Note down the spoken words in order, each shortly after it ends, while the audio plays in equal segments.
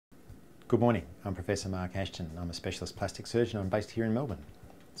Good morning, I'm Professor Mark Ashton. I'm a specialist plastic surgeon. I'm based here in Melbourne.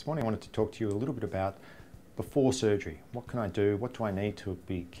 This morning I wanted to talk to you a little bit about before surgery. What can I do? What do I need to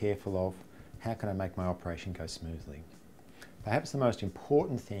be careful of? How can I make my operation go smoothly? Perhaps the most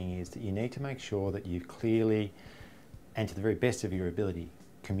important thing is that you need to make sure that you've clearly and to the very best of your ability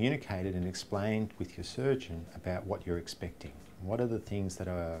communicated and explained with your surgeon about what you're expecting. What are the things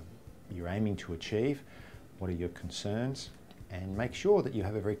that you're aiming to achieve? What are your concerns? And make sure that you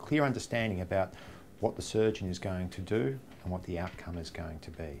have a very clear understanding about what the surgeon is going to do and what the outcome is going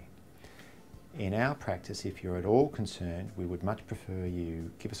to be. In our practice, if you're at all concerned, we would much prefer you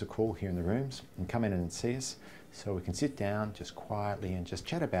give us a call here in the rooms and come in and see us so we can sit down just quietly and just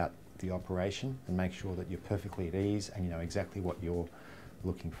chat about the operation and make sure that you're perfectly at ease and you know exactly what you're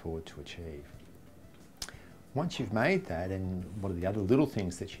looking forward to achieve. Once you've made that, and what are the other little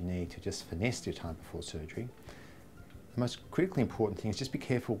things that you need to just finesse your time before surgery, the most critically important thing is just be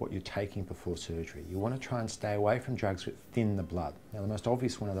careful what you're taking before surgery. You want to try and stay away from drugs that thin the blood. Now, the most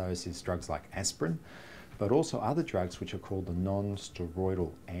obvious one of those is drugs like aspirin, but also other drugs which are called the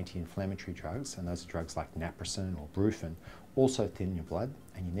non-steroidal anti-inflammatory drugs, and those are drugs like naproxen or brufen, also thin your blood,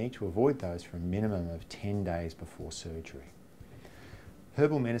 and you need to avoid those for a minimum of 10 days before surgery.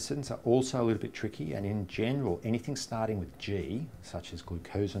 Herbal medicines are also a little bit tricky, and in general, anything starting with G, such as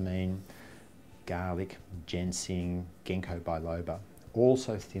glucosamine, garlic, ginseng, ginkgo biloba,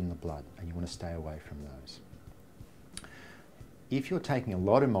 also thin the blood, and you want to stay away from those. If you're taking a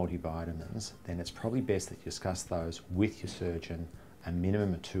lot of multivitamins, then it's probably best that you discuss those with your surgeon a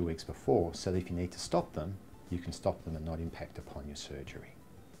minimum of 2 weeks before, so that if you need to stop them, you can stop them and not impact upon your surgery.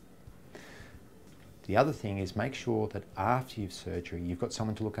 The other thing is make sure that after your surgery, you've got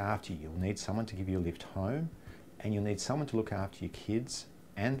someone to look after you. You'll need someone to give you a lift home, and you'll need someone to look after your kids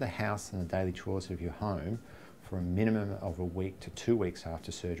and the house and the daily chores of your home for a minimum of a week to 2 weeks after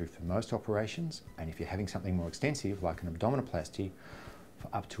surgery for most operations, and if you're having something more extensive like an abdominoplasty, for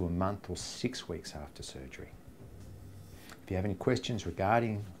up to a month or 6 weeks after surgery. If you have any questions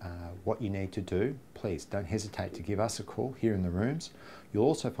regarding what you need to do, please don't hesitate to give us a call here in the rooms. You'll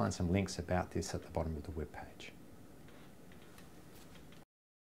also find some links about this at the bottom of the webpage.